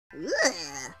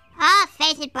Ugh. Ah,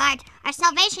 face it, Bart. Our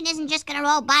salvation isn't just gonna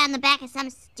roll by on the back of some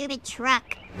stupid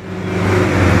truck.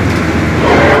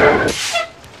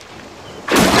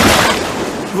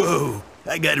 Whoa,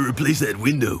 I gotta replace that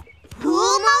window.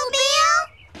 Poolmobile?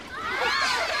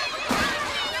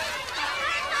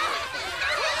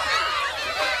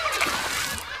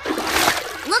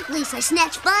 Look, Lisa, I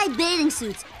snatched 5 bathing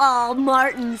suits. All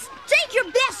Martins. Take your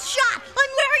best shot! I'm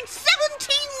wearing 17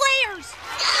 layers!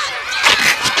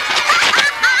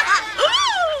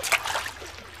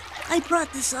 I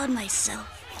brought this on myself.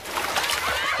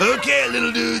 Okay,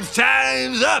 little dudes,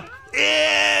 time's up.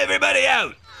 Everybody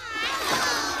out.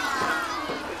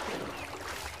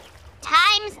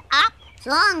 Time's up?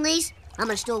 So long, Lise. I'm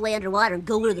gonna stow away underwater and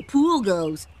go where the pool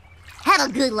goes. Have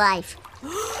a good life.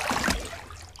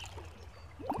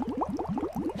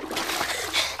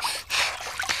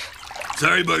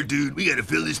 Sorry, Bart, dude. We gotta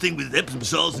fill this thing with Epsom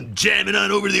salts and jam it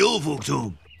on over to the old folks'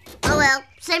 home. Oh well,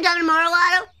 same time tomorrow,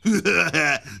 Otto?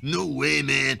 No way,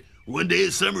 man. One day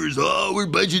of summer is all we're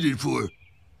budgeted for.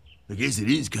 I guess it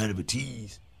is kind of a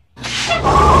tease.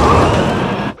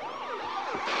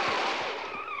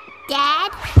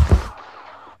 Dad?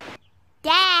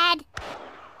 Dad?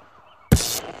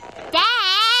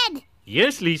 Dad?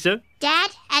 Yes, Lisa?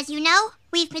 Dad, as you know,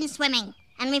 we've been swimming,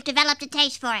 and we've developed a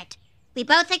taste for it. We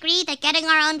both agree that getting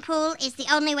our own pool is the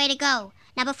only way to go.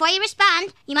 Now, before you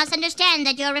respond, you must understand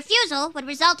that your refusal would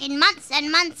result in months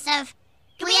and months of...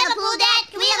 Can we have a pool, Dad?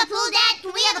 Can we have a pool, Dad?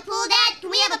 Can we have a pool, Dad? Can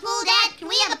we have a pool, Dad? Can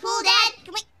we have a pool, Dad?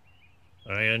 Can we...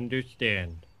 I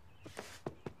understand.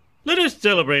 Let us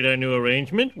celebrate our new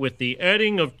arrangement with the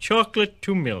adding of chocolate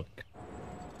to milk.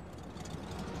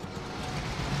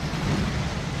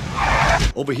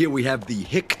 Over here we have the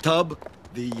Hick tub,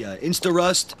 the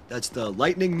Insta-Rust, that's the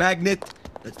lightning magnet,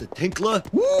 that's the Tinkler.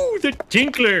 Woo, the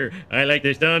Tinkler! I like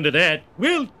the sound of that.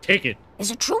 We'll take it. Is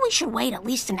it true we should wait at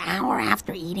least an hour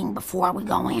after eating before we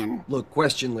go in? Look,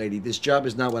 question lady, this job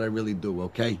is not what I really do,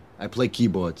 okay? I play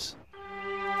keyboards.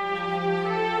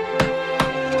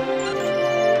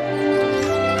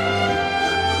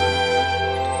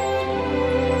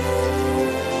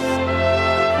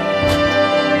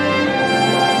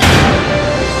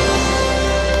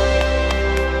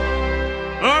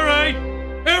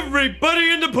 Everybody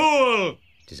in the pool!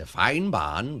 'Tis a fine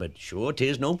barn, but sure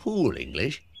 'tis no pool,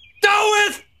 English. Do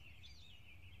it!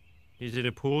 Is it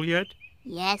a pool yet?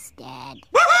 Yes, Dad.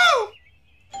 Woohoo!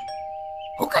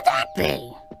 Who could that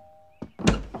be?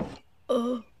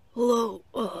 Hello,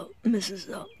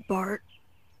 Mrs. Bart.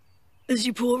 Is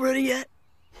your pool ready yet?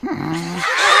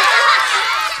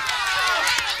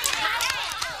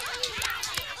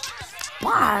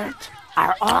 Bart,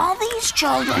 are all these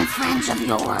children friends of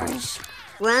yours?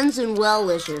 Friends and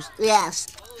well-wishers, yes.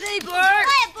 Hey, Bart!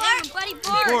 Hi, Bart! Hey, buddy,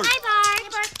 Bart! Bart! Hi,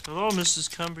 Bart! Hello, Mrs.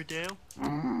 Cumberdale.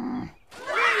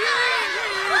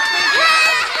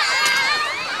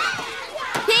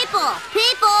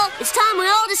 People, it's time we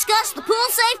all discuss the pool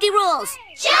safety rules.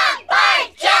 Jump,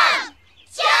 Bart, jump!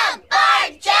 Jump,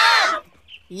 Bart, jump!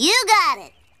 You got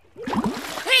it.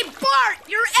 Hey, Bart,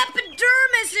 your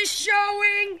epidermis is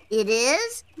showing. It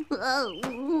is? Oh.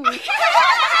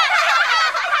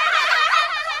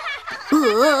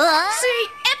 See,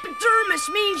 epidermis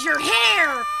means your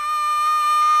hair.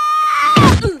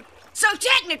 So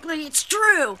technically, it's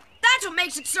true. That's what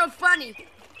makes it so funny.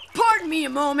 Pardon me a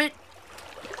moment.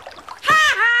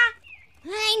 Ha-ha!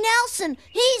 Hey, Nelson,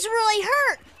 he's really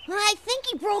hurt. I think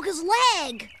he broke his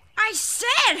leg. I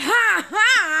said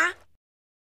ha-ha!